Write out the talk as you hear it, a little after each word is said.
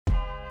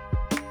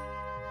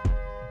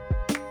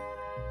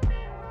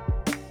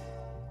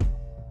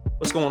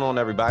What's going on,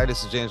 everybody?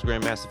 This is James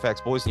Grandmaster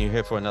Facts Boys, and you're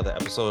here for another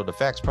episode of the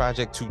Facts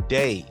Project.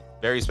 Today,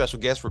 very special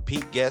guest,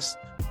 repeat guest,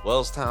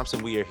 Wells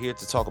Thompson. We are here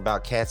to talk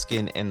about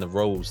Catskin and the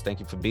Rose. Thank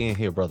you for being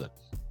here, brother.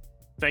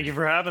 Thank you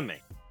for having me.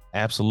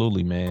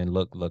 Absolutely, man.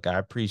 Look, I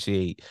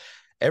appreciate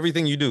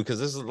everything you do because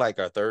this is like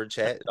our third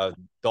chat.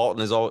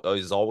 Dalton is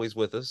always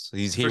with us.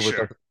 He's For here with us.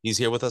 sure. He's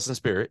here with us in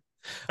spirit.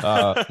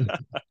 Uh,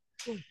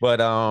 but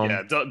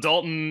Yeah,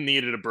 Dalton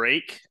needed a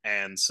break,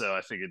 and so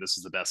I figured this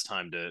is the best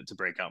time to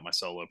break out my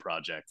solo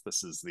project.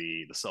 This is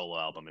the solo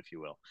album, if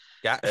you will.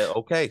 got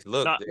okay.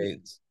 Look, Not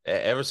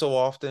ever so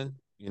often,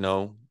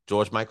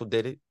 George Michael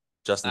did it.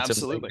 Justin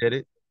Timberlake absolutely. did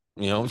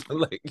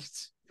it.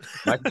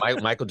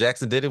 Like Michael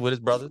Jackson did it with his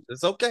brother.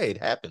 It's okay. It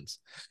happens.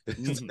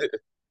 Mhm.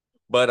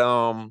 But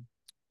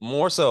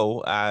more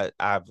so,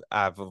 I've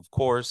of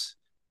course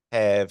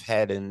have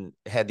had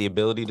the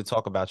ability to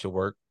talk about your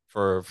work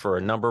for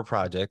a number of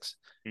projects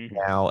Mhm.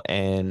 now,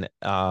 and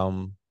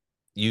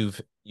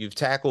you've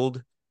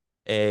tackled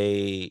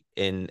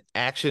an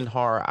action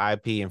horror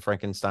IP in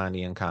Frankenstein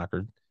the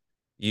Unconquered.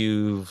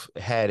 You've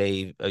had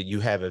you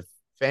have a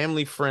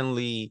family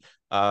friendly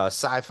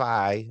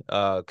sci-fi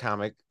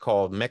comic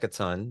called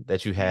Mechaton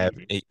that you have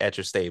Mhm. at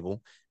your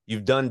stable.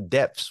 You've done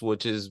Depths,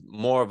 which is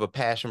more of a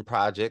passion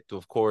project,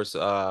 of course,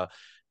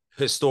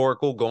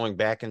 historical, going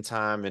back in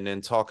time and then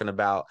talking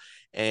about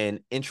an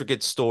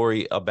intricate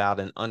story about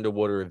an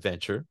underwater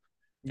adventure.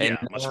 And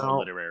Yeah, much more now,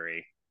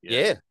 literary. Yeah.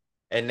 yeah,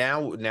 and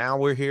now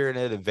we're here in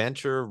an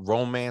adventure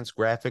romance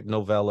graphic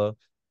novella.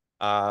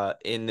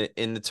 In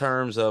the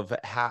terms of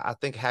how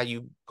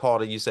you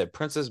called it, you said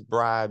Princess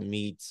Bride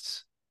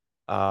meets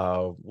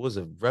what was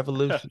it,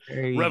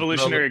 Revolutionary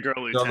Revolutionary Girl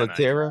Lieutenant, yeah,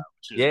 Terra?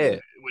 which is Yeah,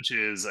 which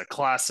is a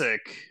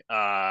classic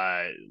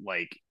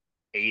like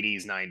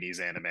 80s 90s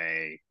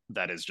anime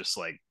that is just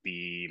like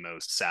the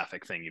most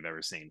sapphic thing you've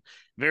ever seen.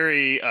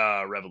 Very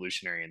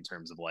revolutionary in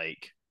terms of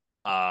like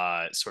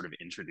sort of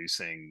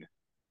introducing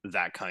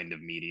that kind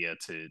of media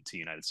to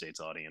United States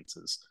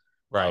audiences.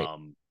 right.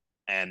 Um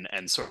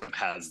and sort of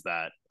has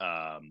that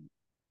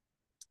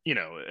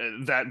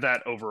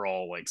that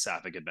overall like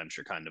sapphic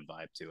adventure kind of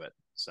vibe to it.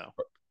 So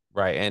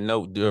Right. And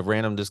no,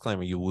 random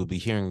disclaimer, you will be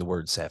hearing the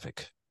word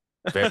sapphic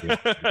very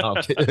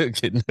often. No, I'm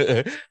kidding.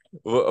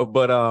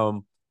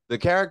 But the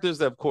characters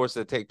that of course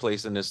that take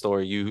place in this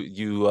story, you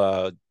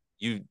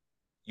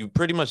you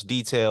pretty much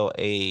detail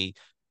a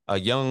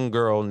young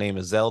girl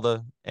named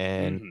Zelda,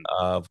 and mhm.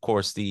 of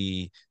course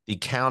the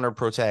counter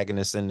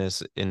protagonist in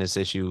this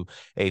issue,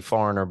 a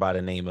foreigner by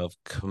the name of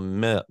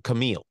Camille.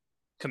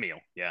 Camille,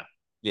 yeah.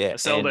 Yeah,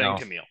 Zelda and and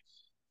Camille.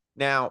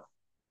 now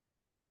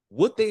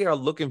what they are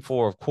looking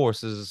for, of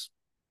course, is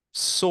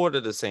sort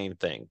of the same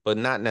thing, but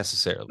not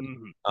necessarily.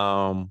 Mhm.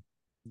 Um,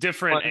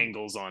 Different one,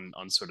 angles on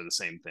sort of the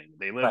same thing.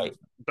 They live right,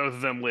 both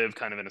of them live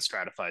kind of in a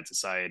stratified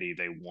society.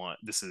 They want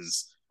this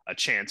is a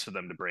chance for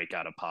them to break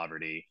out of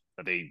poverty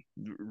that they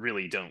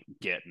really don't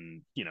get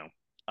in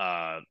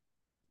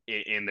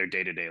their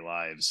day-to-day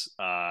lives.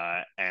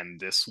 And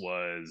this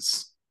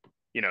was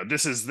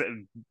this is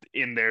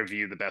in their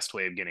view the best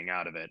way of getting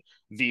out of it.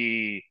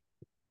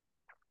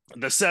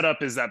 The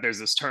setup is that there's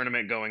this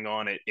tournament going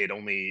on. It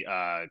only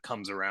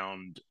comes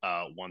around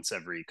once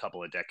every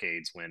couple of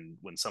decades when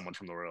someone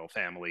from the royal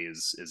family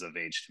is of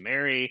age to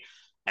marry,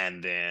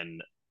 and then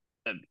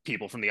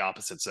people from the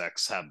opposite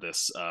sex have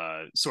this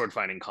sword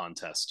fighting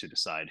contest to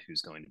decide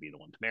who's going to be the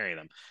one to marry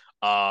them.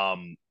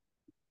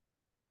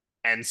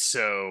 And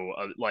so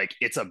like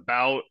it's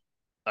about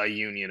a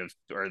union of,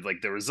 or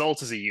like the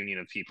result is a union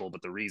of people,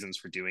 but the reasons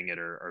for doing it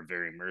are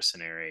very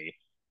mercenary.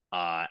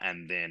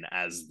 And then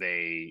as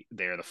they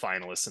are the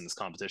finalists in this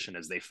competition,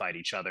 as they fight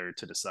each other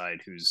to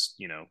decide who's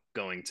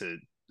going to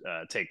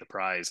take the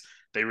prize,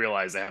 they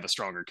realize they have a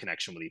stronger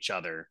connection with each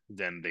other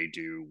than they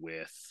do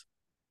with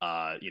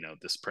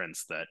this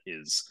prince that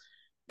is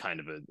kind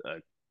of a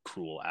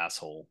cruel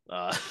asshole.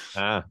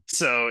 ah,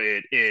 So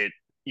it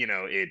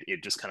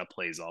just kind of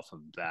plays off of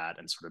that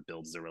and sort of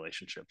builds the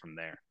relationship from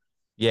there.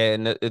 yeah,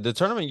 and the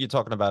tournament you're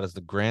talking about is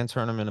the Grand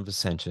Tournament of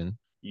Ascension,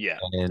 Yeah.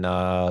 and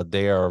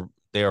they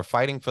are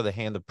fighting for the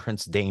hand of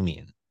Prince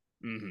Damien,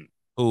 Hmm.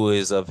 who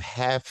is of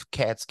half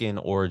Catskin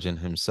origin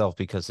himself,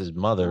 because his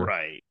mother,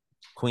 Right.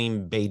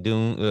 Queen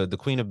Baydoun, the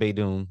Queen of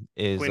Baydoun,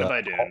 Queen of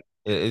Idun.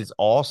 is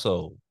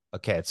also a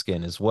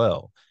Catskin as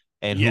well,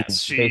 and who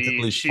Yes, she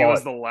basically she fought.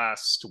 was the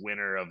last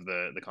winner of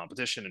the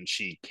competition, and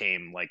she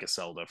came like a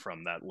Zelda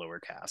from that lower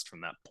caste,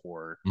 from that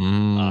poor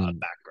Mm,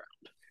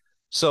 background.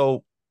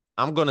 so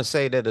I'm gonna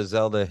say that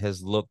Zelda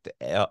has looked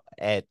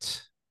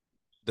at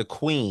the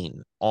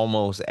queen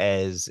almost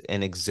as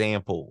an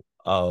example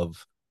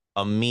of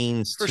a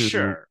means For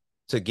sure.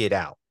 to get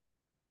out.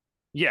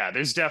 Yeah,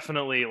 there's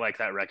definitely like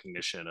that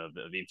recognition of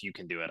if you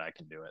can do it, I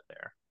can do it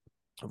there.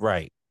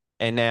 Right.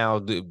 And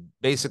now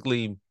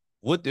basically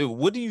what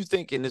do you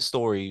think in this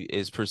story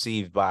is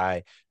perceived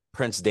by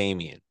Prince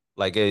Damien?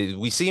 Like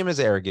we see him as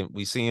arrogant,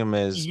 we see him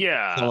as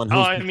Yeah. someone Oh,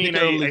 who's I mean,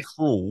 particularly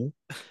cruel.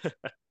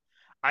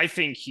 I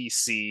think he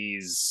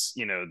sees,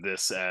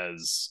 this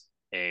as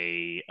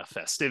a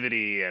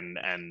festivity,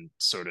 and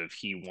sort of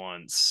he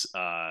wants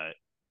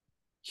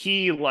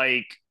he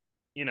like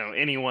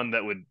anyone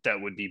that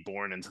would be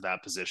born into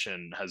that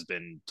position has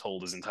been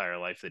told his entire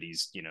life that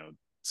he's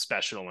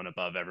special and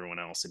above everyone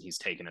else, and he's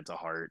taken it to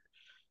heart.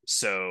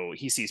 So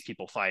he sees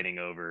people fighting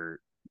over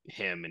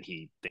him, and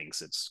he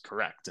thinks it's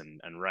correct and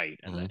right,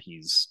 and Mm-hmm. that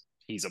he's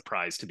a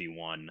prize to be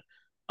won.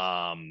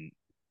 um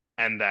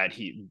and that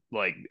he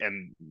like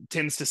and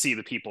tends to see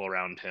the people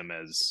around him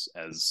as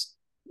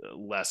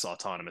less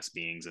autonomous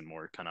beings and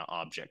more kind of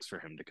objects for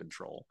him to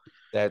control.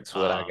 That's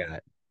what I um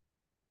got.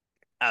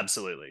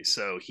 Absolutely.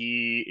 So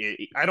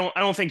I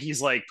don't think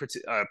he's like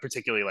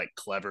particularly like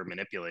clever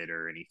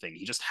manipulator or anything.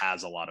 He just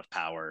has a lot of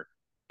power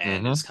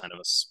and is Mm-hmm. kind of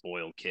a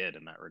spoiled kid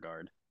in that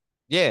regard.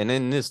 Yeah, and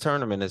in this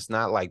tournament, it's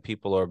not like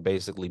people are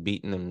basically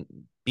beaten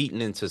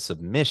into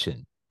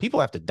submission. People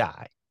have to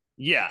die.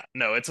 Yeah,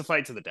 no, it's a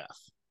fight to the death.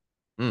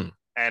 Mm,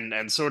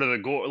 And sort of the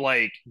gore,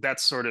 like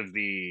that's sort of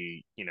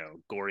the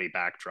gory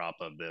backdrop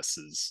of this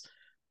is,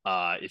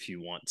 if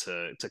you want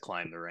to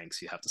climb the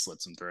ranks, you have to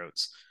slit some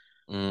throats.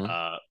 mm,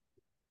 uh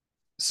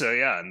so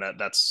yeah, and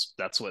that's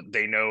what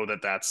they know,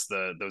 those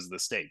are the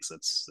stakes.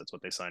 That's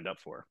what they signed up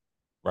for.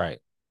 right.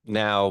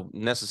 Now,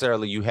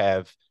 necessarily, you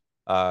have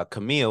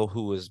Camille,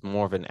 who is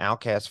more of an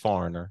outcast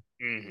foreigner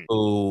Hmm.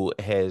 who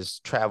has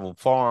traveled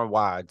far and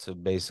wide to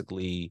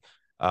basically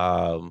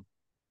um,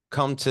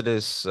 come to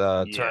this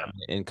Yeah, tournament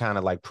and kind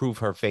of like prove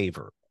her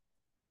favor.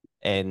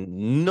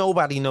 And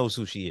nobody knows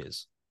who she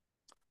is.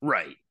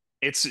 right.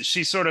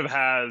 She sort of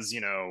has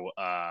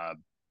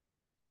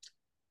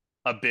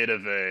a bit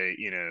of a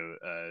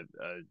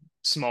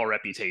small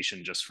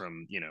reputation just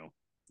from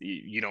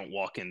you don't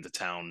walk into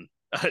town.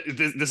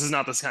 This is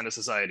not this kind of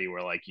society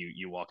where like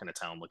you walk into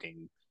town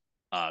looking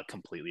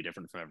completely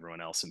different from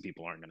everyone else and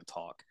people aren't going to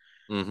talk.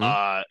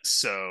 Mm-hmm.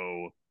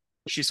 So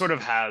she sort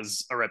of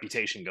has a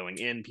reputation going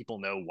in. People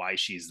know why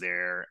she's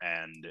there,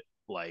 and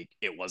like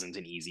it wasn't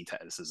an easy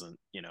test. This isn't,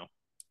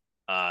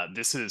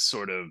 this is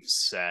sort of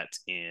set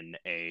in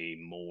a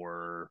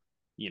more,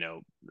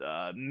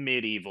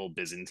 medieval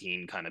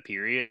Byzantine kind of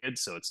period.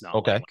 So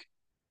Okay.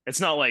 it's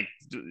not like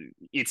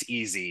it's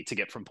easy to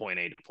get from point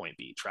A to point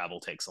B. Travel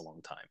takes a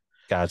long time.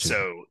 Got you.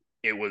 So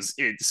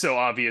so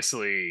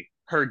obviously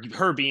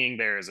her being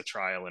there is a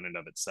trial in and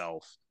of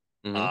itself.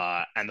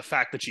 Mm-hmm. And the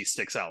fact that she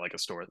sticks out like a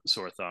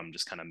sore thumb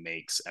just kind of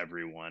makes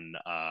everyone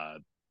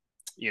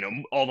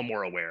all the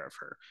more aware of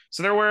her.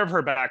 So they're aware of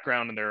her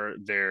background, and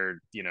they're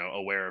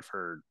aware of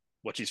her,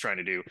 what she's trying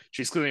to do.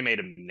 She's clearly made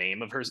a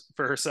name of her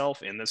for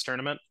herself in this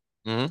tournament.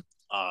 Mm-hmm.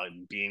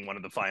 Being one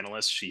of the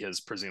finalists, she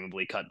has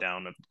presumably cut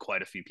down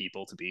quite a few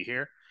people to be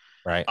here.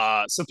 Right.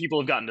 So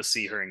people have gotten to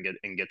see her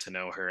and get to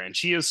know her, and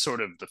she is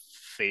sort of the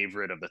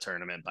favorite of the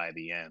tournament by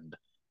the end.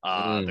 The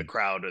Mm.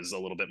 crowd is a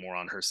little bit more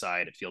on her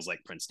side. It feels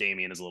like Prince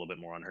Damien is a little bit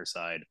more on her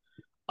side.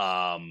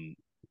 Um,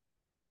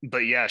 but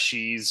yeah,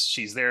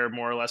 she's there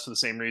more or less for the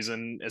same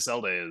reason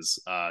Iselda is.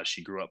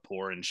 She grew up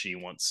poor, and she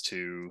wants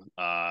to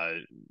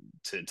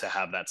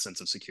have that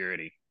sense of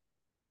security.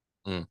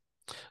 Mm.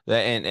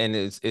 And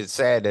it's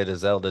sad that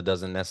Zelda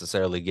doesn't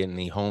necessarily get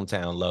any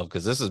hometown love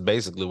because this is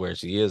basically where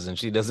she is, and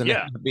she doesn't end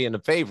Yeah. up being a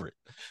favorite.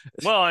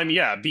 Well, I'm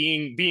yeah,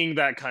 being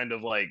that kind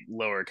of like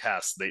lower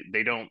caste,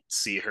 they don't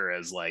see her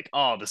as like,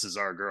 oh, this is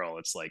our girl.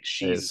 It's like It's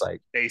she's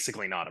like,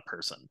 basically not a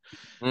person.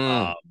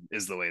 mm,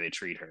 Is the way they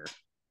treat her.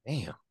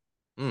 damn.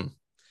 Mm.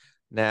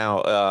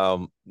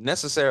 Now,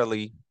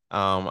 necessarily,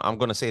 I'm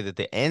going to say that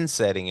the end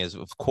setting is,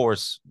 of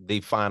course,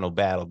 the final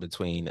battle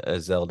between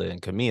Zelda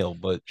and Camille,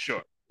 but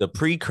Sure. the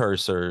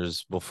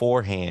precursors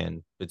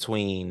beforehand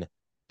between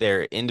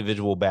their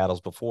individual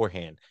battles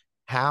beforehand,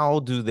 how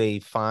do they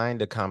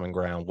find a common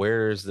ground?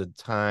 Where is the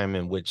time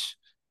in which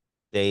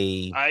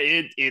they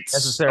It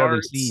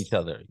necessarily see starts. each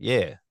other?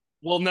 Yeah.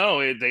 Well, no,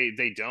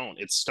 they don't.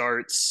 It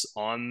starts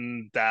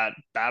on that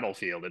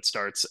battlefield. It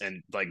starts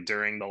and like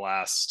during the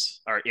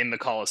last or in the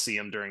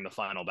Colosseum during the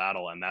final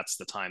battle, and that's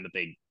the time that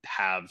they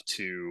have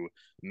to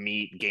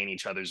meet, gain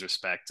each other's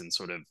respect, and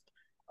sort of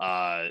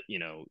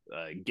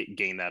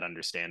gain that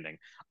understanding.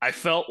 I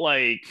felt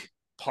like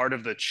part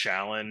of the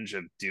challenge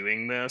of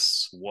doing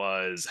this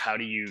was how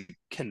do you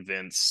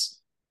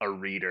convince a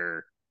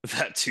reader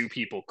that two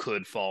people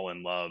could fall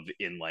in love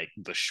in like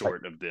the Like,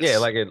 short of yeah, this,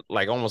 like it,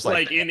 like almost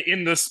like like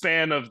in the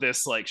span of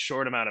this like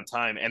short amount of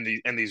time, and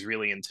these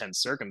really intense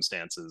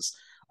circumstances.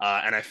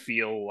 And I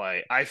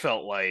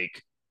felt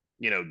like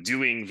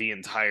doing the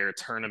entire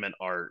tournament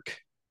arc,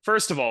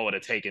 first of all, would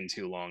have taken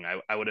too long.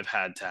 I would have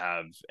had to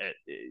have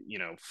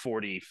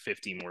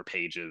 40-50 more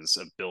pages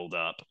of build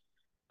up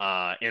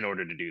in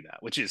order to do that,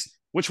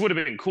 which would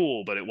have been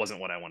cool, but it wasn't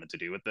what I wanted to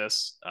do with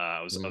this.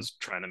 I Mhm. was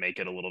trying to make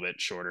it a little bit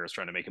shorter. I was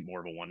trying to make it more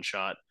of a one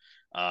shot.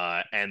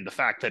 And the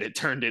fact that it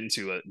turned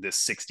into this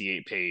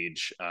 68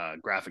 page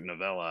graphic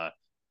novella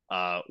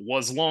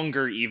was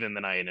longer even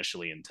than I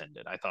initially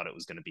intended. I thought it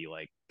was going to be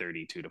like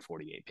 32 to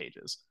 48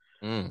 pages.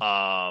 Mm,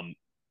 Um,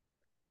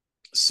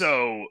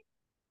 so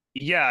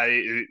yeah,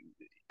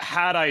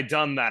 had I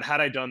done that,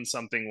 had I done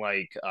something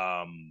like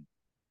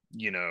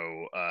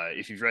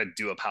if you've read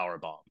Do a Power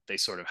Bomb, they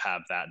sort of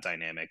have that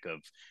dynamic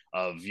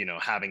of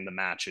having the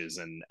matches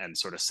and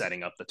sort of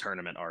setting up the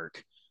tournament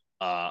arc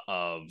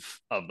of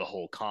the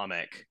whole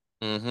comic.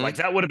 Mm-hmm. Like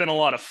that would have been a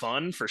lot of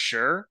fun for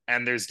sure,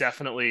 and there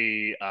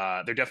definitely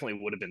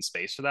would have been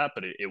space for that,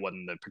 but it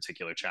wasn't the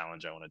particular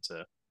challenge I wanted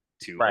to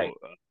Right.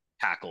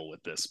 tackle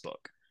with this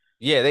book.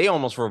 Yeah, they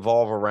almost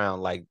revolve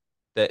around like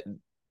the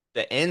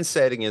end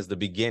setting is the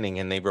beginning,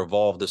 and they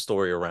revolve the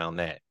story around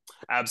that.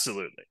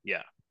 Absolutely,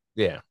 yeah.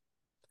 Yeah.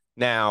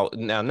 Now,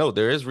 no,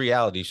 there is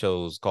reality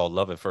shows called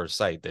Love at First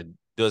Sight that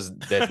does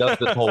this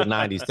whole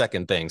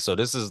 90-second thing. So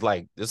this is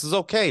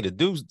okay to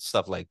do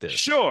stuff like this.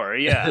 Sure,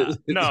 yeah.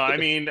 No, I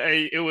mean,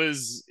 it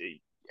was.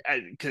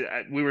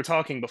 We were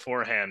talking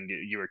beforehand.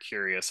 You were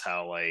curious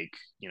how, like,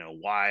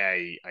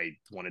 why I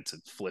wanted to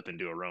flip and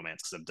do a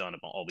romance because I've done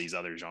all these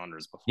other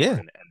genres before, Yeah.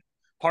 and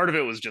part of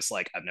it was just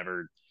like I've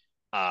never.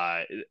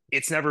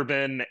 It's never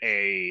been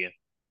a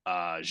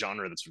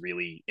genre that's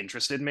really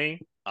interested me.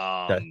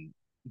 Okay.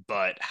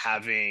 But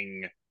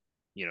having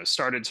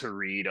started to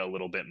read a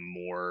little bit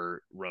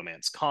more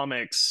romance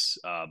comics,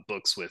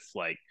 books with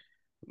like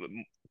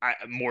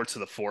more to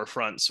the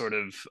forefront sort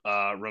of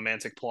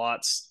romantic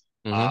plots.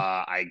 Mm-hmm.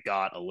 I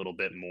got a little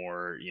bit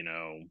more,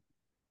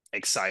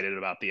 excited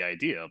about the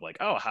idea of like,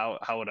 oh, how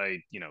would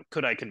I,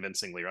 could I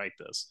convincingly write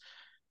this?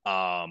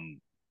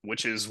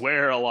 Which is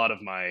where a lot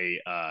of my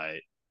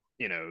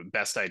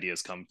best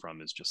ideas come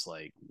from, is just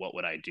like, what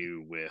would I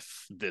do with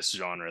this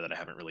genre that I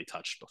haven't really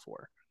touched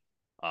before?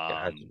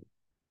 Gotcha.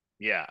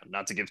 Yeah,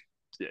 not to give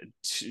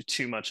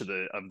too much of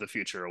the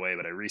future away,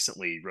 but I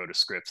recently wrote a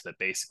script that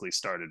basically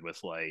started with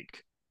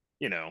like,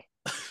 you know,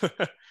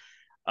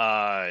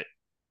 uh,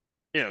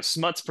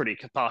 smut's pretty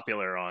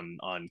popular on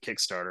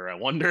Kickstarter. I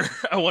wonder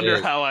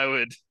Yeah. how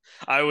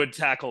I would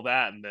tackle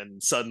that, and then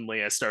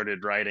suddenly I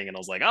started writing, and I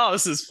was like, oh,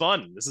 this is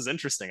fun, this is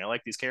interesting, I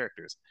like these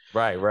characters.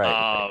 Right, right,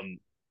 right.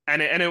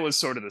 And it was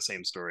sort of the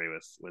same story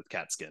with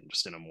Catskin,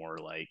 just in a more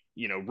like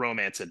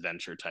romance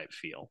adventure type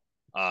feel.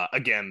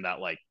 Again, that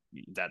like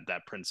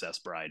that Princess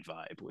Bride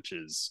vibe, which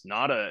is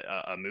not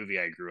a movie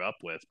I grew up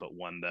with, but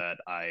one that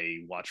I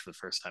watched for the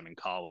first time in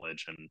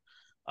college, and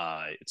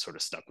it sort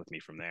of stuck with me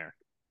from there.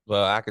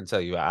 Well, I can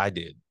tell you I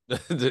did.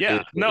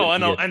 Yeah, no, I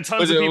know, Yeah. and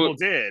tons But of people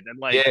did, and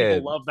like yeah,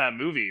 people love that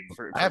movie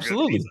for good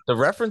absolutely. reason. The It's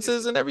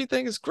references and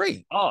everything is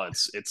great. Oh,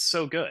 it's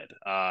so good.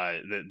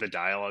 The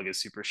dialogue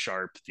is super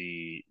sharp.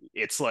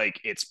 It's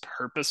like it's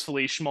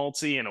purposefully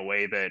schmaltzy in a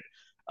way that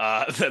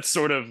that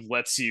sort of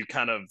lets you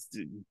kind of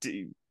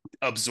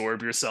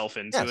absorb yourself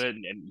into Yes. it,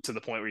 and to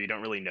the point where you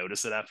don't really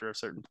notice it after a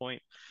certain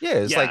point. Yeah,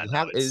 it's like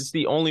Yeah, no, it's it's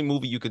the only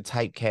movie you could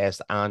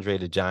typecast Andre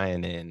the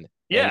Giant in, and it's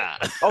yeah,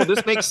 like, oh,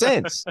 this makes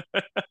sense.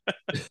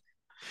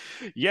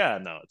 yeah,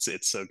 no,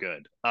 it's so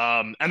good.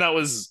 And that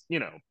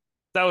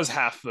was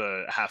half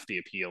the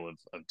appeal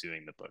of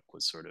doing the book,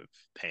 was sort of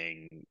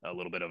paying a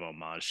little bit of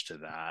homage to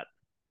that,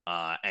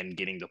 and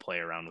getting to play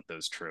around with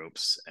those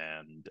tropes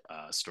and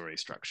story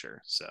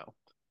structure. So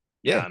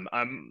yeah,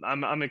 Yeah.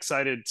 I'm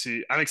excited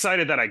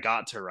that I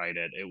got to write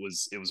it. It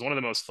was one of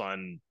the most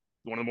fun,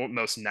 one of the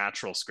most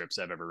natural scripts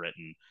I've ever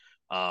written.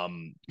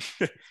 Um,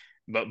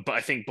 but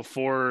I think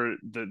before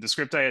the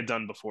script I had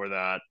done before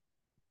that,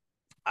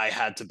 I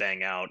had to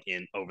bang out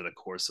in over the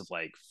course of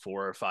like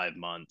 4 or 5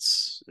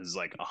 months. Is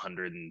like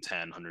 110,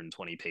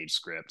 120 page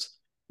script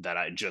that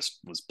I just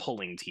was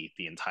pulling teeth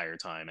the entire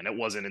time. And it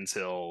wasn't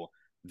until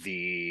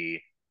the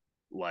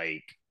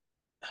like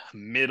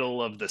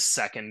middle of the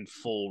second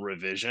full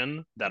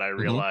revision that I Hmm.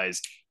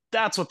 realized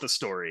that's what the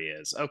story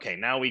is. Okay,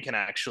 now we can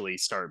actually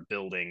start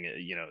building,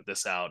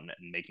 this out, and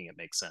making it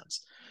make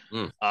sense.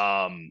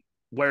 Mm.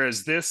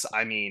 Whereas this,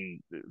 I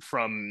mean,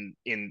 from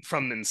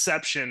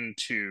inception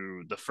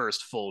to the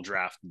first full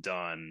draft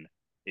done,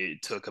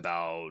 it took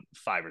about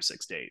 5 or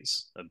 6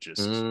 days of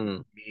just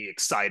Mm. me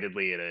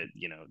excitedly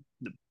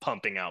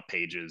pumping out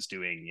pages,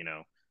 doing,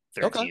 Okay.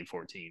 13,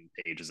 14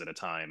 pages at a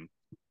time,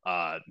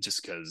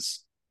 just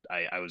because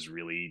I was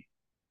really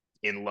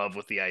in love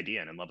with the idea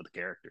and in love with the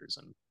characters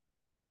and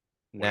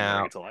wanted to bring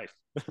Now, it to life.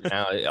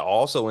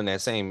 also in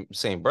that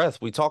same breath,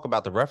 we talk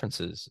about the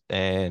references Yeah.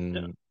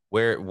 and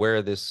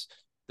where this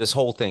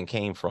whole thing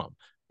came from.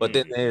 But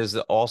then Mm-hmm. there's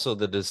also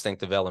the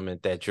distinctive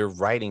element that you're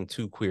writing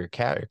two queer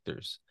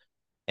characters,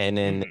 and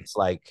then Mm-hmm. it's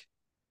like,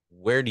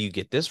 where do you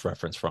get this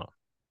reference from?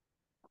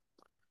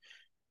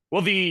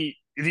 Well, the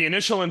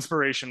initial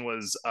inspiration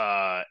was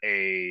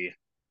a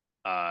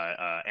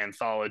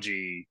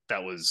anthology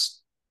that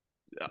was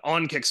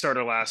on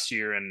Kickstarter last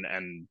year,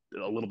 and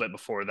a little bit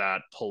before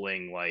that,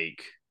 pulling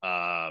like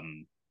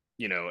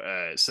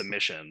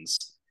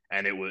submissions,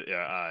 and it was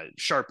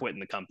Sharp Wit in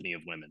the Company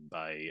of Women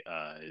by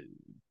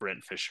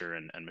Brent Fisher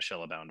and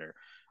Michelle Abounder,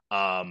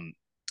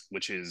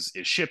 which is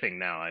shipping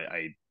now.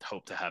 I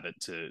hope to have it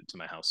to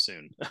my house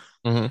soon.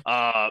 Hmm.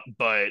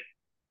 But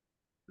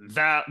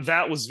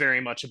that was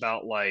very much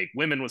about like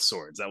women with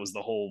swords. That was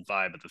the whole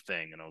vibe of the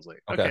thing, and I was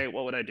like, Okay. okay,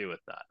 what would I do with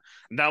that?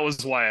 And that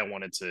was why I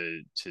wanted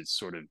to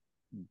sort of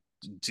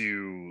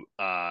do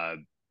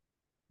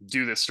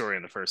do this story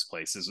in the first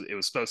place. It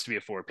was supposed to be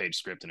a 4-page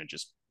script and it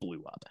just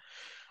blew up.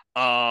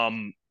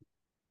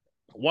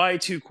 Why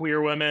two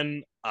queer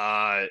women?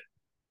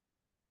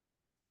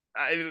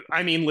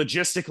 I mean,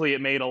 logistically,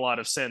 it made a lot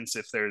of sense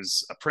if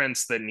there's a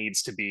prince that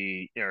needs to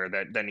be, or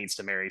that needs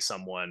to marry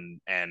someone,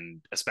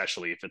 and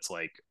especially if it's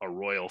like a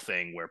royal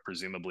thing where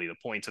presumably the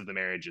point of the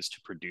marriage is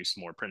to produce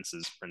more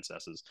princes,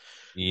 princesses.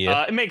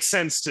 Yeah. It makes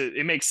sense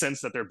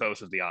that they're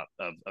both of the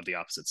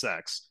opposite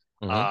sex.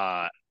 Mm-hmm.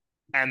 Uh,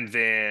 and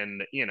then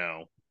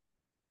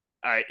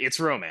it's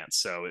romance,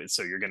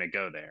 so you're gonna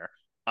go there.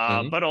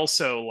 Mm-hmm. But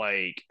also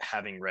like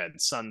having read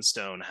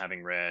Sunstone,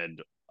 having read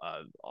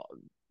uh,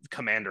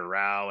 Commander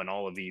Rao, and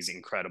all of these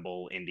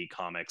incredible indie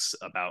comics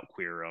about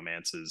queer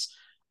romances,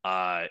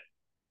 uh,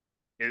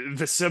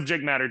 the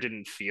subject matter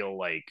didn't feel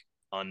like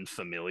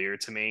unfamiliar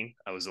to me.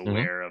 I was Mm-hmm.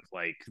 aware of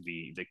like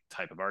the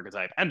type of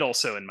archetype, and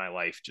also in my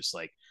life, just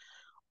like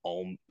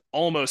all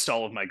almost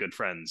all of my good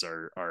friends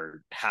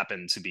are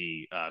happen to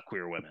be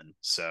queer women,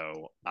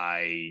 so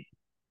I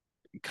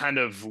kind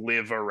of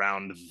live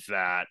around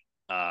that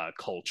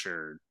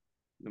culture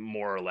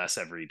more or less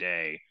every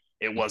day.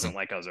 It Mm-hmm. wasn't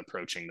like I was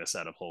approaching this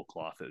out of whole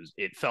cloth.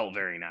 It felt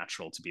very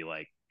natural to be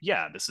like,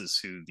 yeah, this is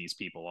who these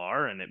people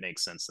are, and it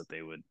makes sense that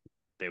they would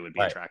be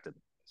Right. attracted.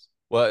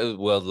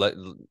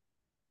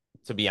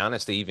 To be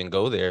honest, to even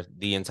go there,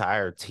 the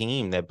entire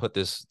team that put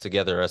this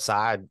together,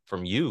 aside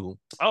from you,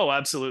 Oh,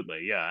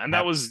 absolutely, yeah, and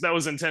have that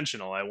was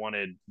intentional. I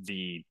wanted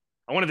the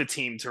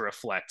team to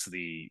reflect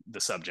the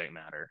subject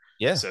matter.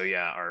 yeah. So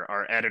yeah,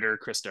 our editor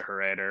Krista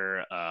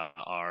Herreder,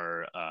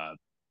 our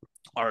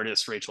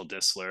artist Rachel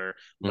Disler,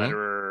 Mm-hmm.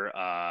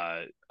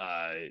 letterer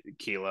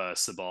Keela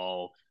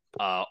Sabal,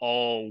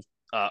 all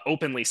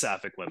openly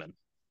sapphic women.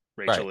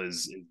 Right. Rachel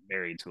is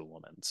married to a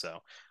woman, so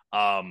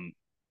um,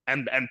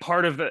 and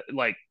part of the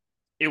like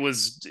it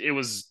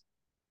was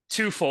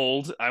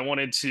twofold. I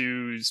wanted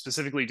to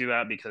specifically do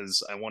that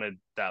because I wanted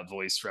that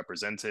voice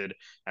represented,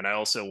 and I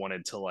also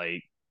wanted to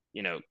like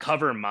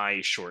cover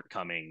my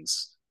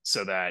shortcomings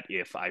so that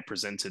if I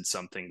presented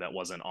something that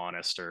wasn't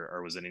honest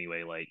or was in any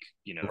way like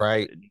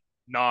Right.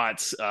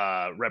 not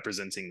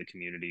representing the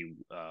community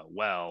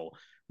well,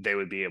 they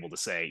would be able to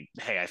say,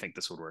 "Hey, I think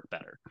this would work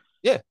better."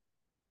 Yeah.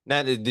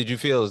 Now, did you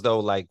feel as though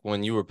like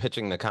when you were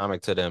pitching the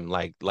comic to them,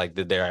 like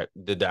did their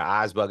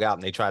eyes bug out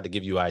and they tried to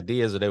give you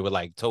ideas, or they were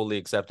like totally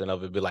accepting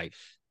of it, be like,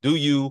 "Do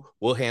you?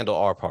 We'll handle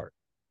our part."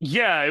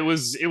 Yeah, it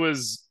was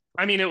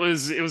I mean it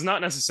was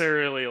not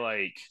necessarily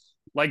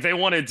like they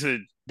wanted to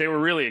they were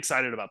really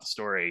excited about the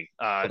story,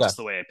 Okay. just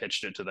the way I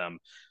pitched it to them.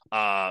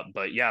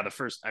 But yeah,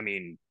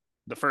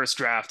 the first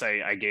draft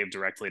I gave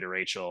directly to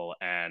Rachel,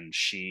 and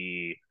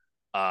she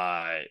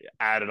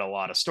added a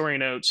lot of story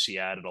notes. She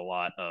added a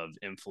lot of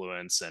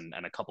influence, and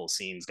a couple of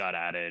scenes got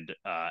added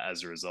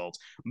as a result.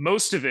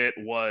 Most of it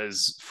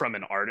was from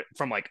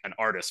like an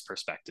artist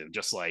perspective,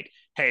 just like,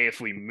 hey, if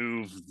we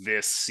move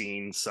this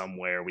scene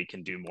somewhere, we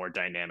can do more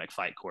dynamic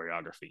fight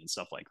choreography and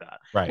stuff like that,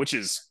 Right. which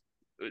is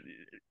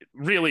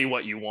really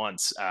what you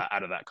want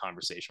out of that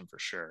conversation for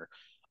sure.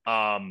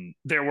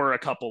 There were a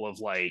couple of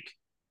like,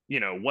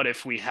 what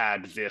if we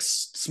had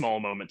this small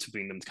moment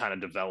between them to kind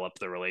of develop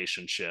the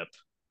relationship?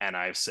 And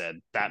I've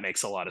said that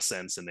makes a lot of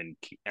sense, and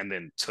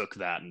then took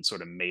that and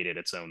sort of made it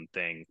its own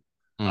thing,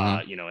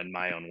 Mm-hmm. in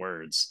my own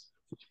words.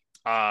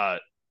 Uh,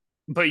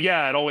 but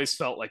yeah, it always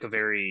felt like a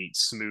very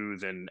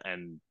smooth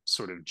and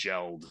sort of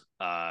gelled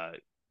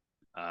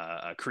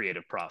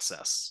creative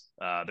process.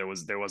 There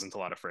wasn't a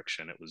lot of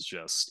friction. It was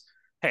just,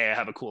 hey, I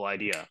have a cool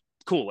idea.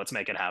 Cool, let's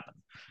make it happen.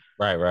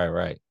 Right. Right.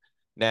 Right.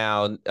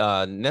 Now,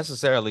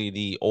 necessarily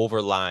the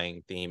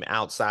overlying theme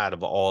outside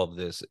of all of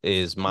this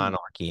is Mm,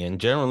 monarchy, and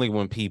generally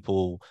when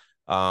people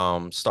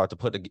start to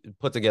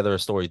put together a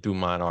story through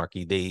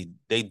monarchy,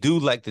 they do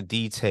like to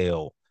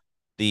detail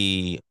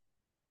the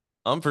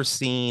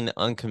unforeseen,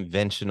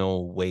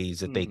 unconventional ways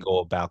that they mm, go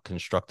about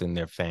constructing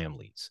their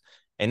families.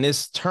 And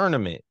this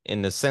tournament,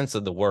 in the sense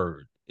of the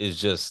word, is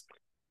just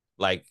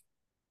like,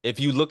 if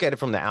you look at it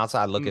from the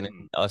outside, looking at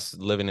mm. us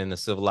living in the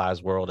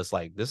civilized world, it's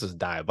like this is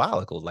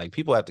diabolical. Like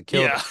people have to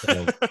kill Yeah,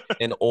 themselves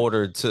in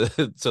order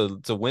to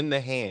to win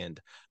the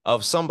hand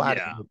of somebody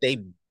yeah, that they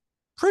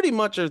pretty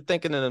much are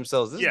thinking to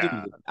themselves, this dude,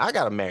 yeah, I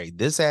gotta marry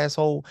this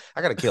asshole.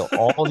 I gotta kill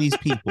all these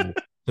people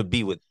to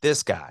be with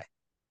this guy.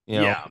 You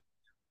know, yeah,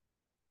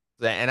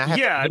 and I have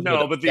to yeah. live with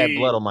No, but that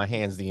blood the on my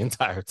hands the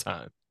entire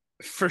time.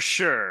 for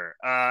sure,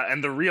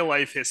 and the real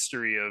life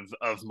history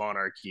of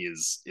monarchy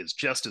is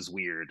just as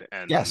weird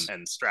Yes.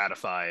 and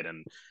stratified,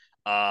 and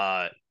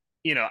uh,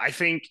 I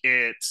think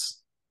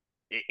it's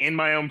in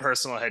my own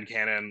personal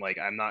headcanon, like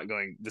I'm not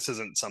going this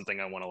isn't something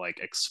I want to like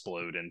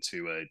explode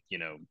into a,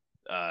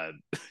 uh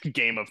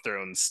Game of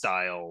Thrones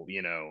style,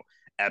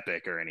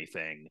 epic or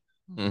anything.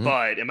 Hmm.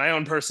 But in my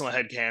own personal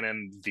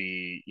headcanon,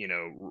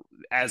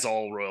 as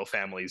all royal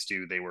families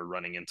do, they were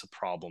running into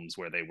problems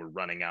where they were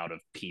running out of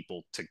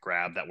people to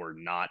grab that were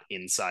not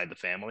inside the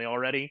family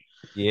already.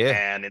 Yeah.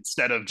 And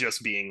instead of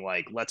just being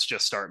like, let's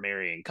just start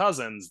marrying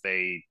cousins,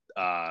 they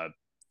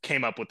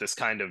came up with this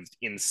kind of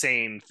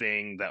insane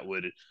thing that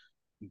would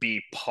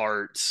be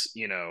part,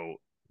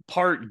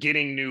 part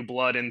getting new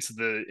blood into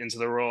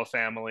the royal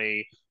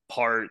family,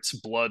 part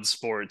blood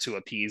sport to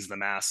appease the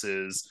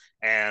masses,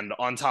 and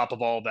on top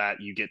of all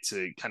that, you get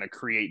to kind of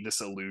create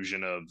this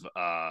illusion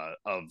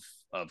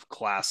of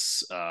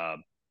class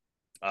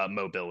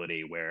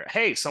mobility, where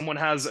hey, someone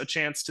has a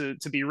chance to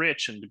be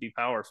rich and to be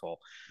powerful,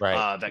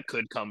 Right. that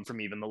could come from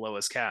even the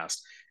lowest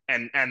caste,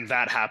 and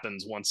that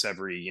happens once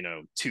every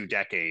 2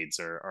 decades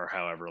or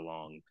however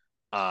long.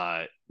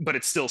 But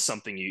it's still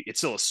it's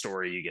still a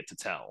story you get to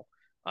tell,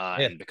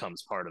 Yeah. and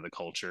becomes part of the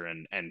culture,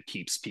 and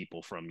keeps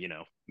people from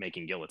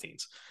making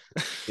guillotines.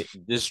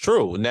 It's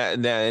true. Now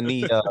in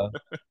the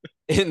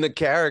in the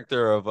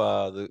character of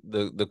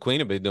the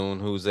Queen of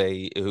Bidun,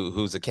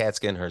 who's a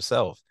Catskin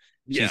herself,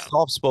 she's Yeah.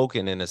 soft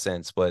spoken in a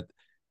sense, but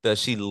does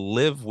she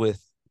live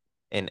with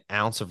an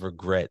ounce of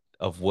regret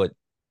of what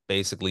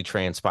basically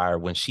transpired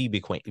when she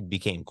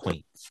became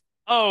queen?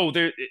 Oh,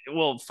 there.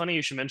 Well, funny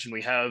you should mention.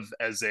 We have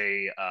as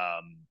a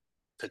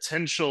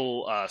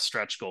potential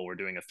stretch goal. We're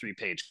doing a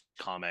 3-page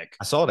comic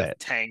I saw with that.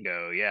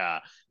 Tango. Yeah,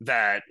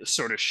 that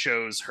sort of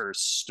shows her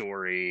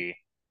story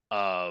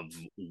of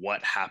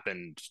what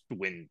happened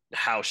when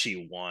how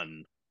she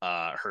won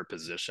her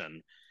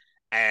position,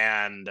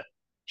 and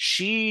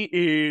she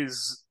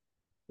is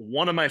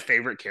one of my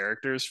favorite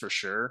characters for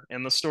sure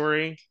in the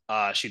story.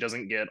 She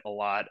doesn't get a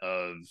lot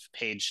of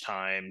page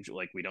time.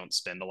 Like we don't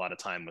spend a lot of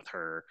time with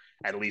her,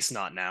 at least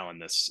not now in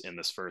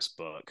this first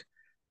book.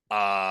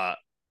 Uh,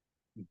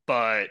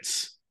 but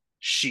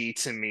she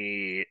to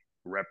me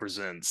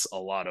represents a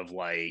lot of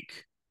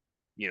like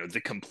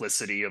the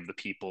complicity of the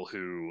people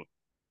who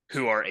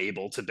are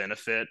able to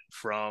benefit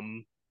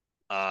from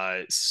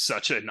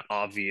such an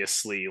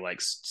obviously like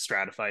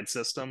stratified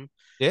system.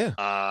 Yeah.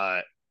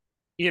 Uh,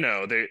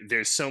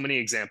 there's so many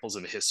examples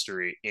of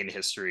history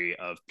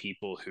of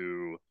people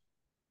who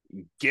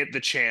get the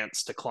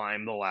chance to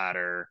climb the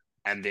ladder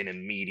and then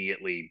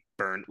immediately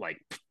burn like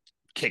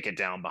kick it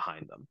down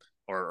behind them,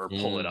 or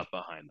pull it Mm, up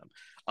behind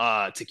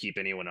them, to keep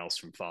anyone else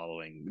from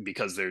following,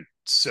 because they're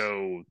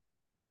so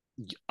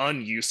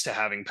unused to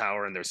having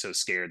power, and they're so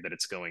scared that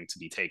it's going to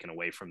be taken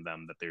away from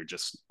them, that they're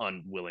just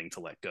unwilling to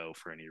let go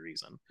for any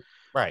reason.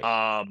 right.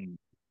 Um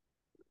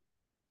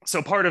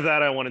so part of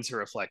that I wanted to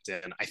reflect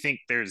in.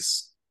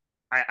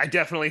 I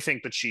definitely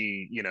think that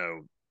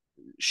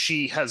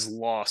she has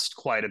lost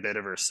quite a bit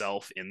of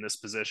herself in this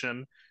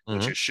position,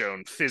 which Hmm. is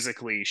shown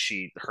physically.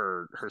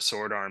 Her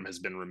sword arm has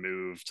been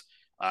removed,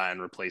 and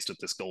replaced with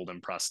this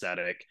golden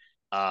prosthetic.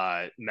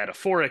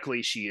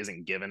 Metaphorically, she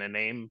isn't given a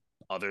name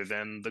other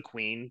than the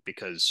queen,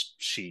 because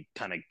she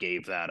kind of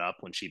gave that up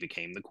when she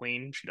became the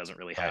queen. She doesn't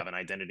really Right. have an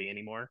identity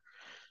anymore.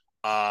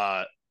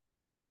 Uh,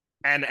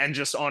 and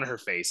just on her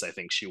face, I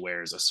think she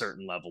wears a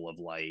certain level of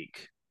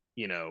like,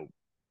 you know,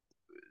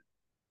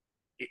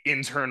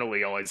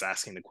 internally always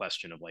asking the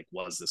question of like,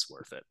 was this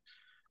worth it?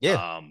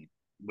 Yeah. um,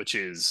 which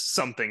is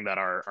something that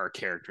our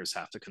characters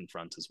have to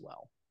confront as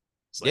well.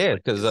 It's like, Yeah.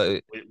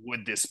 Because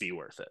would this be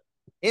worth it?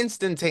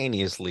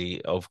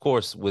 instantaneously, of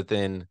course,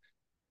 within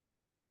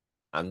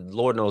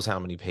Lord knows how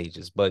many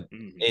pages, but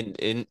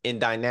Mm-hmm. in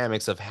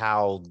dynamics of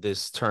how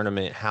this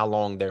tournament, how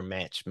long their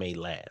match may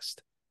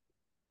last.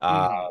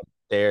 Uh, Mm-hmm.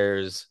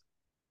 there's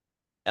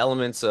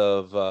elements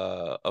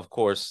of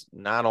course,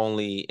 not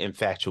only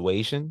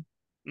infatuation,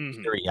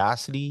 Mm-hmm.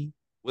 curiosity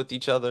with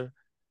each other,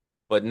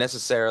 but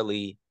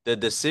necessarily the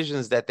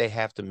decisions that they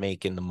have to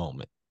make in the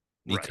moment.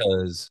 Right.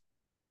 Because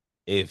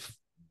if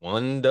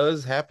one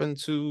does happen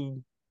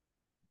to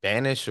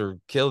banish or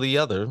kill the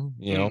other,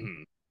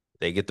 Mm-hmm.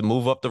 they get to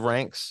move up the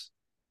ranks.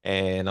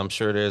 And I'm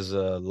sure there's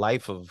a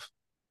life of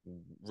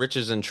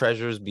riches and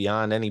treasures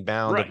beyond any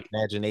bound of Right.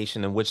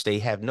 imagination in which they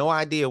have no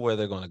idea where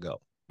they're going to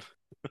go.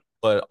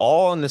 But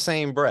all in the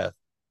same breath,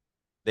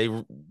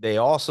 they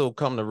also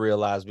come to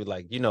realize, be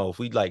like, if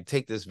we like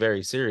take this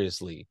very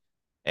seriously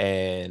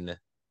and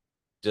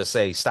just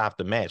say stop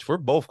the match, we're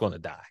both going to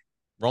die.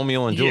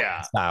 Romeo and Juliet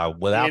Yeah. style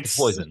without the It's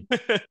poison.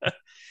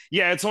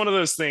 yeah, it's one of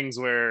those things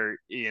where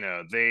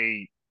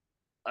they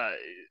uh,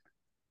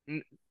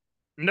 n-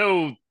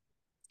 no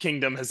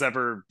kingdom has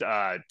ever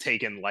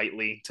taken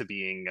lightly to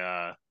being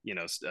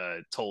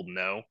told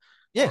no,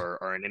 Yeah.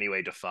 or in any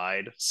way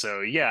defied.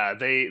 So yeah,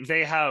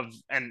 they have,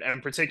 and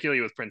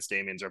particularly with Prince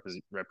Damien's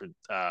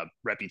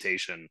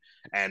reputation,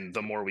 and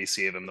the more we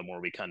see of him, the more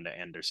we come to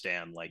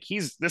understand like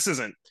he's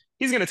going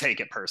to take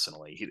it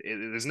personally.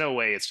 There's no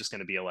way it's just going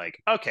to be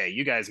like, okay,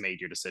 you guys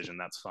made your decision,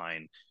 that's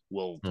fine,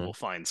 Mhm. we'll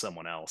find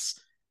someone else.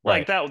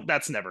 Like Right.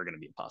 that's never going to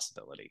be a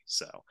possibility.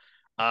 So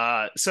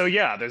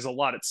yeah, there's a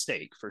lot at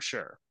stake for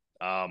sure.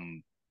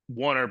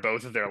 One or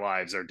both of their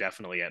lives are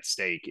definitely at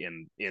stake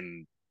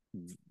in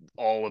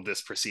all of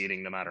this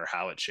proceeding, no matter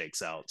how it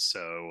shakes out.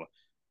 So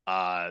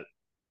uh,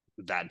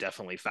 that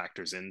definitely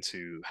factors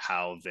into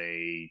how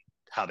they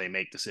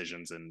make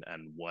decisions, and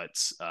what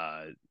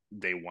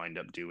they wind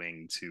up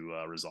doing to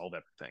resolve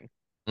everything.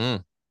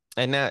 Mm.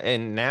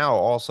 And now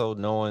also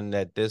knowing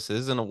that this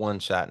isn't a one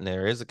shot and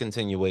there is a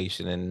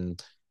continuation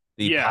and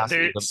the Yeah,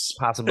 the there's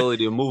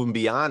possibility of moving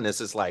beyond this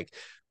is like,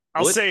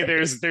 I'll What? say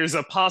there's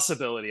a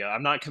possibility.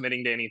 I'm not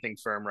committing to anything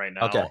firm right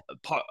Okay,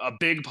 now. A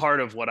big part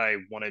of what I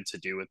wanted to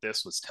do with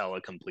this was tell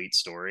a complete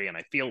story, and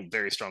I feel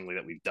very strongly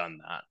that we've done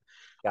that.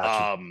 got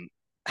you.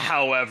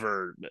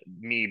 However,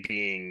 me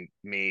being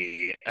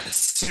me, as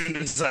soon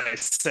as I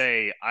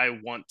say I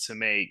want to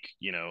make,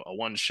 a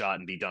one shot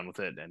and be done with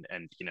it,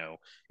 and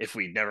if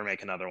we never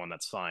make another one,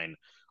 that's fine.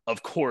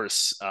 Of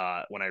course,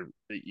 when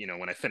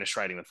I finished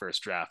writing the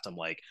first draft, I'm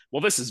like,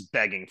 well, this is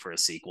begging for a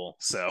sequel.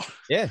 So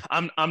Yeah,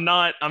 I'm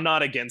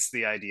not against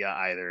the idea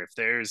either. If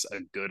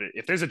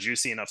there's a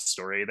juicy enough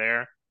story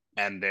there,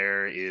 and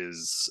there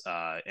is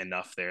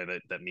enough there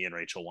that me and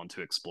Rachel want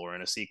to explore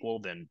in a sequel,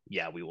 then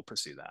yeah, we will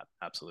pursue that.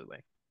 Absolutely.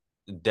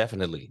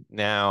 definitely.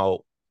 Now,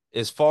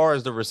 as far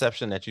as the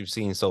reception that you've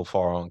seen so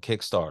far on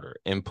Kickstarter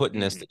and putting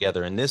this Mm-hmm.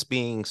 together, and this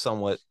being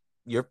somewhat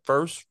your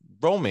first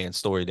romance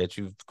story that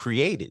you've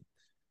created,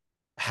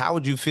 how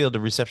would you feel the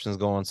reception's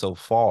going so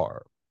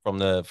far from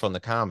the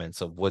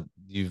comments of what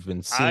you've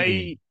been seeing?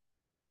 I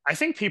I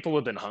think people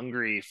have been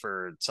hungry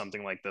for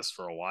something like this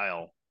for a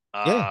while.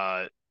 Yeah,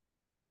 Uh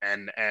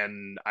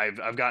and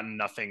I've gotten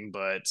nothing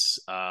but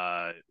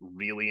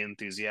really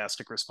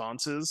enthusiastic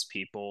responses.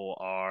 People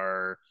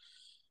are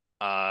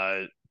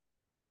uh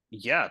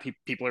yeah,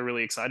 people are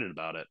really excited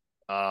about it.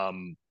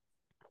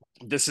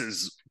 This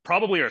is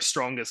probably our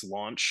strongest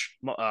launch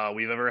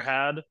we've ever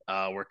had.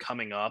 We're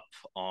coming up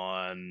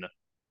on,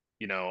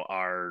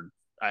 our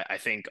I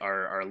think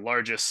our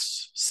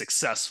largest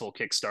successful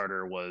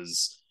Kickstarter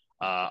was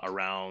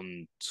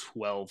around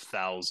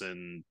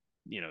 12,000,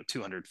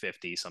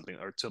 250 something,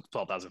 or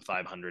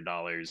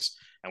 $12,500,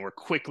 and we're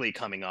quickly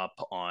coming up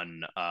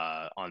on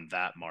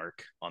that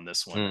mark on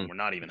this one, and mm, we're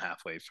not even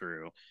halfway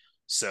through.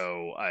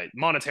 So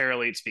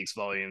monetarily, it speaks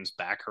volumes.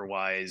 Backer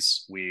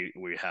wise, we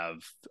have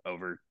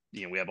over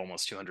we have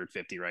almost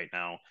 250 right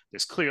now.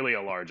 There's clearly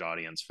a large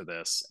audience for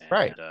this,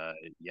 right. and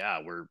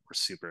yeah, we're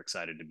super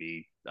excited to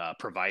be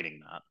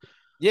providing that.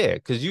 Yeah,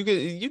 because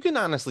you can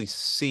honestly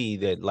see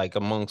that like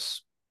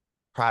amongst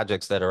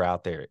projects that are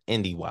out there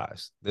indie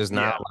wise, there's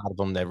not Yeah, a lot of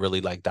them that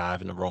really like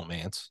dive into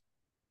romance.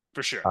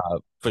 for sure.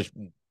 For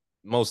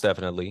most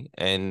definitely,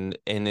 and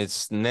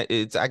it's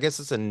I guess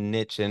it's a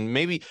niche, and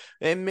maybe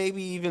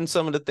even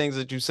some of the things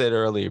that you said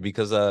earlier,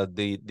 because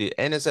the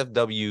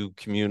NSFW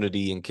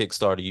community and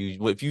Kickstarter,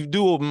 you if you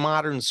do a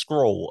modern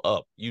scroll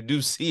up, you do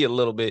see a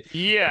little bit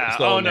Yeah.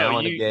 so Oh no, now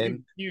and you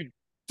again.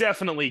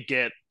 definitely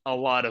get a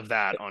lot of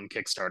that on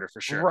Kickstarter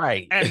for sure.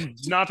 Right. And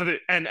not that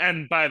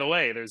and by the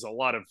way, there's a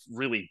lot of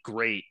really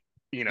great,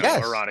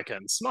 Yes. erotica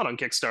and smut on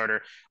Kickstarter,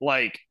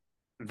 like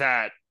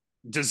that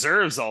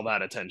deserves all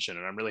that attention,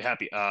 and I'm really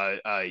happy.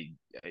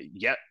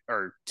 Yet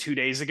or 2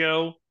 days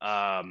ago,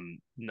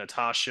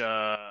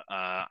 Natasha,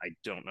 I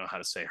don't know how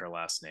to say her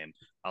last name,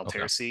 Okay.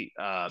 Altersi,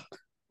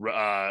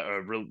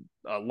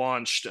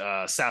 launched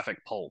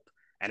Sapphic Pulp,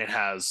 and it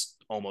has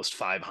almost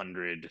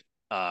 500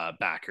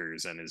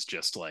 backers, and is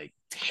just like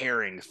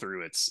tearing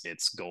through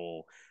its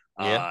goal.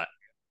 Yeah. Uh,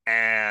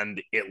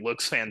 and it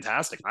looks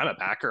fantastic. I'm a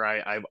backer.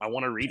 I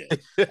want to read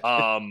it.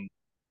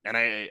 And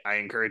I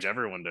encourage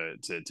everyone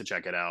to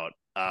check it out.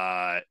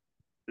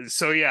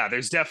 So yeah,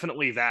 there's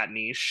definitely that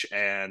niche,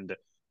 and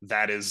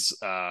that is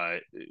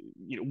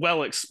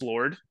well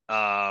explored.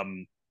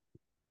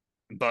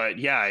 But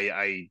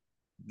yeah,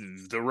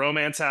 the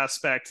romance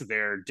aspect,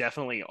 there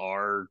definitely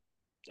are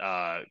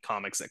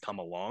comics that come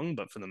along,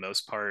 but for the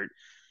most part,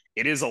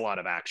 it is a lot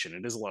of action.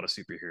 It is a lot of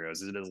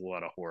superheroes. It is a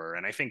lot of horror,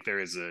 and I think there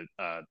is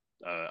a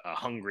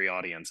hungry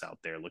audience out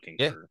there looking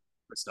Yeah. for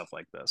stuff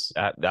like this.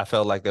 I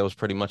felt like that was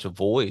pretty much a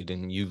void,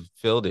 and you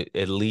filled it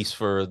at least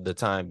for the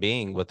time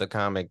being with a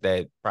comic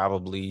that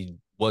probably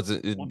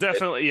wasn't. Well,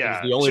 definitely, It was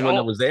yeah. the only one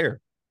that was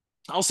there.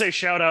 I'll say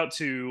shout out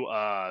to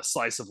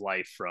Slice of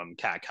Life from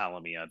Cat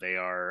Calamia. They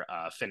are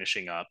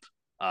finishing up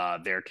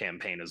their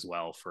campaign as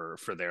well for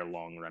their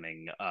long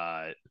running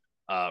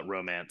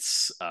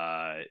romance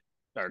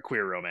or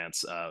queer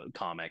romance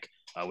comic,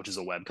 which is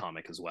a web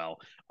comic as well.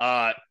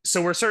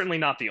 So we're certainly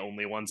not the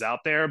only ones out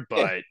there,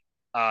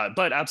 Yeah,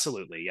 but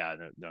absolutely, yeah,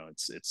 no,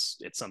 it's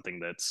something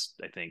that's,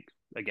 I think,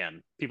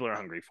 again, people are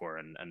hungry for,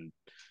 and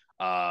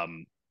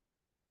um,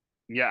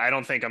 yeah, I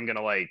don't think I'm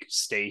gonna like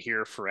stay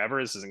here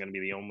forever. This isn't gonna be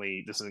the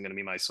only. This isn't gonna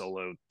be my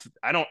solo.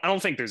 I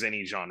don't think there's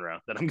any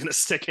genre that I'm gonna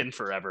stick in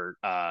forever.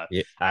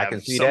 yeah, I I have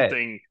can see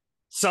that.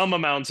 some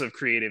amounts of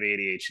creative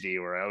ADHD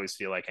where I always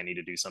feel like I need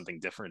to do something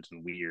different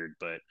and weird.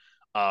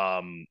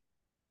 Um,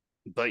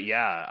 but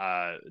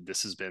yeah,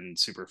 this has been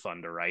super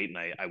fun to write, and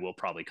I will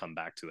probably come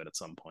back to it at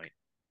some point.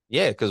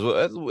 Yeah, because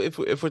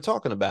if we're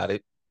talking about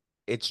it,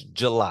 it's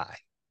July.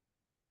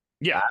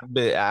 Yeah.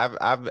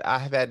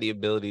 I've had the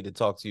ability to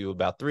talk to you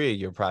about three of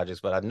your projects,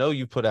 but I know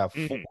you put out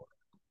four. Mm-hmm.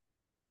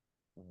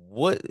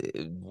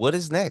 What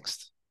is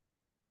next?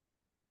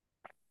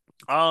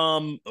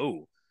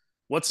 Oh,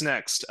 what's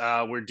next?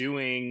 We're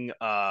doing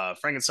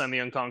Frankenstein the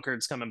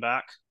Unconquered's coming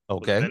back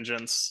with a Okay.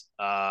 vengeance.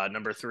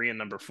 Number three and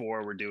number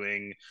four, we're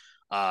doing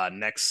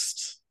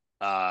next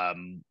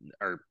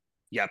or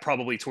yeah,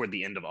 probably toward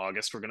the end of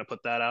August, we're gonna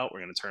put that out. We're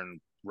gonna turn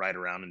right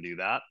around and do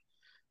that.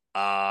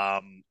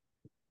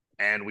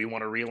 and we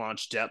want to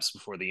relaunch Depths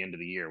before the end of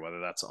the year, whether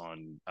that's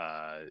on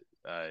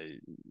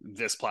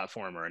this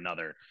platform or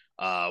another.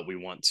 We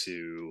want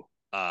to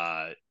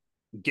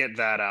get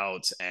that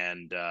out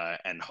and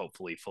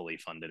hopefully fully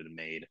funded and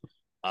made.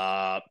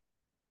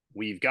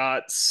 We've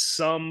got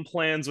some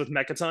plans with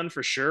Mechaton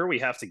for sure. We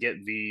have to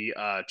get the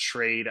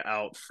trade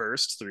out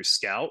first through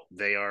Scout.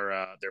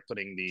 They're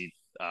putting the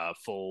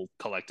full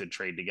collected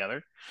trade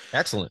together.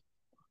 Excellent.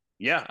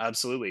 Yeah,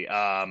 absolutely.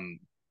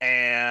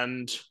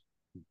 And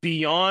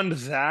beyond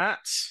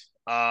that,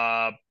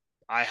 I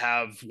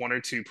have one or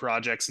two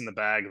projects in the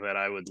bag that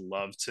I would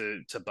love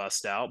to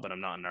bust out, but I'm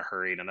not in a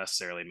hurry to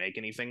necessarily make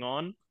anything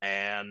on.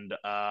 And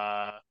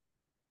I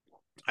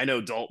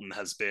know Dalton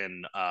has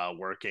been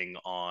working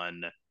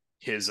on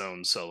his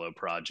own solo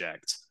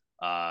project.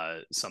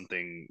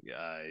 Something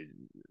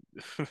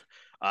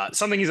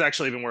he's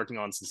actually been working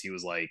on since he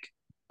was like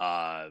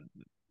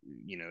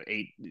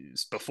eight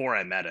before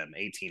I met him,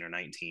 18 or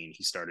 19.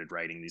 He started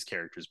writing these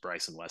characters,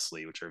 Bryce and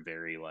Wesley, which are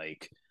very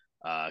like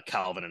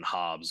Calvin and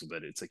Hobbes,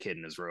 but it's a kid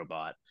and his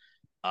robot.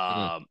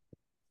 Mm.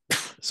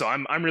 So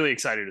I'm really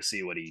excited to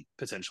see what he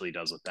potentially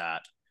does with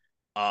that.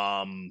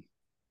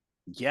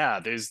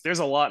 Yeah, there's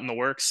a lot in the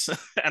works,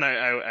 and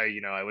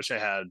I wish I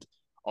had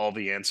all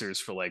the answers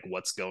for like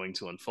what's going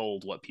to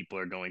unfold, what people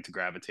are going to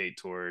gravitate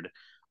toward.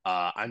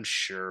 I'm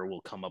sure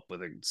we'll come up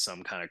with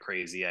some kind of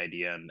crazy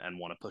idea and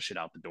want to push it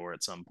out the door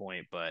at some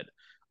point. But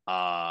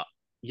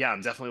yeah,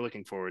 I'm definitely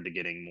looking forward to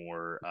getting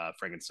more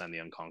Frankenstein the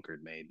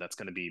Unconquered made. That's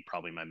going to be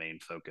probably my main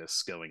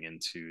focus going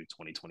into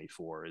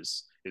 2024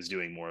 is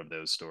doing more of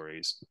those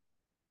stories.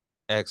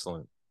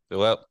 Excellent.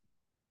 Well,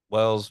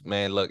 Wells,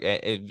 man, look,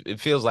 it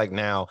feels like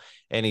now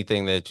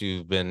anything that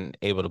you've been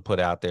able to put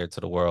out there to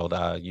the world,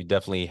 you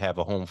definitely have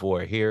a home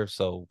for it here.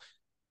 So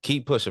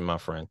keep pushing, my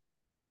friend.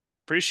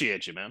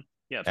 Appreciate you, man.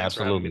 Yeah, thanks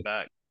for having me Absolutely.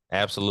 back.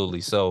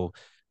 Absolutely. So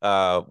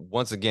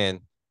once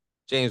again,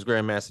 James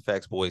Grandmaster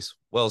Facts Voice,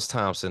 Wells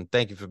Thompson,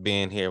 thank you for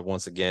being here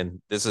once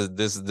again. This has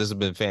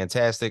been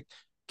fantastic.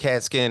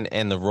 Catskin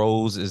and the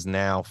Rose is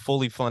now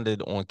fully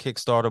funded on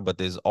Kickstarter, but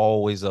there's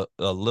always a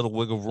little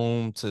wiggle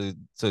room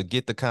to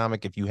get the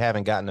comic if you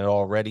haven't gotten it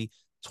already.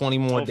 20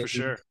 more Oh, for days,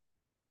 sure.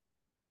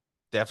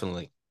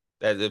 definitely.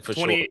 That for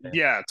sure, 20, man.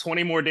 yeah,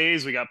 20 more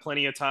days. We got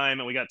plenty of time,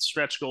 and we got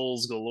stretch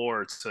goals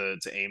galore to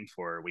aim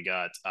for. We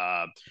got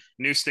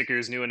new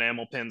stickers, new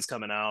enamel pins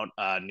coming out,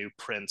 new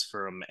prints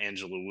from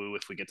Angela Wu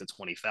if we get to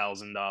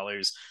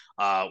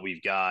 $20,000.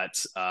 We've got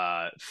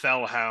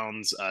Fell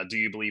Hounds, Do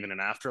You Believe in an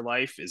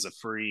Afterlife is a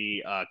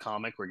free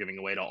comic we're giving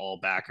away to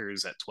all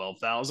backers at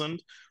 12,000.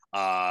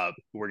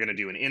 We're going to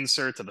do an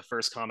insert of the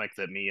first comic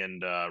that me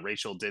and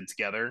Rachel did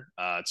together.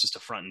 It's just a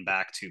front and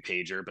back two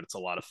pager, but it's a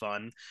lot of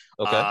fun.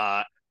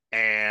 Okay.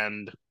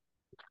 And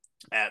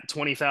at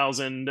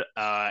 20,000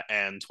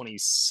 and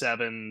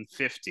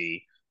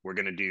 2750, we're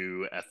going to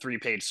do a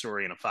 3-page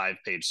story and a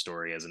 5-page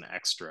story as an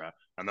extra,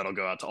 and that'll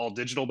go out to all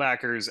digital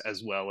backers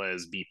as well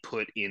as be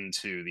put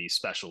into the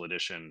special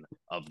edition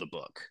of the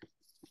book.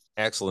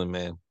 Excellent,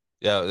 man.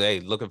 Yeah, hey,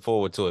 looking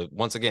forward to it.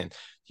 Once again,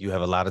 you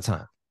have a lot of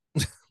time.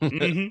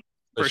 Mm-hmm.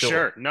 For For sure.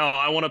 sure. No,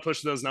 I want to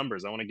push those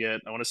numbers. I want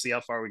to see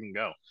how far we can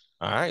go.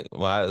 All right.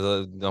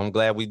 Well, I'm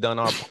glad we done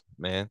our part,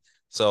 man.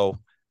 So,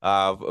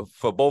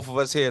 for both of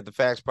us here at the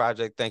Facts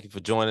Project, thank you for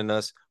joining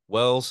us.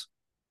 Wells,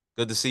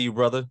 good to see you,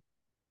 brother.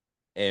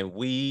 And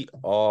we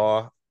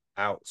are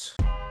out.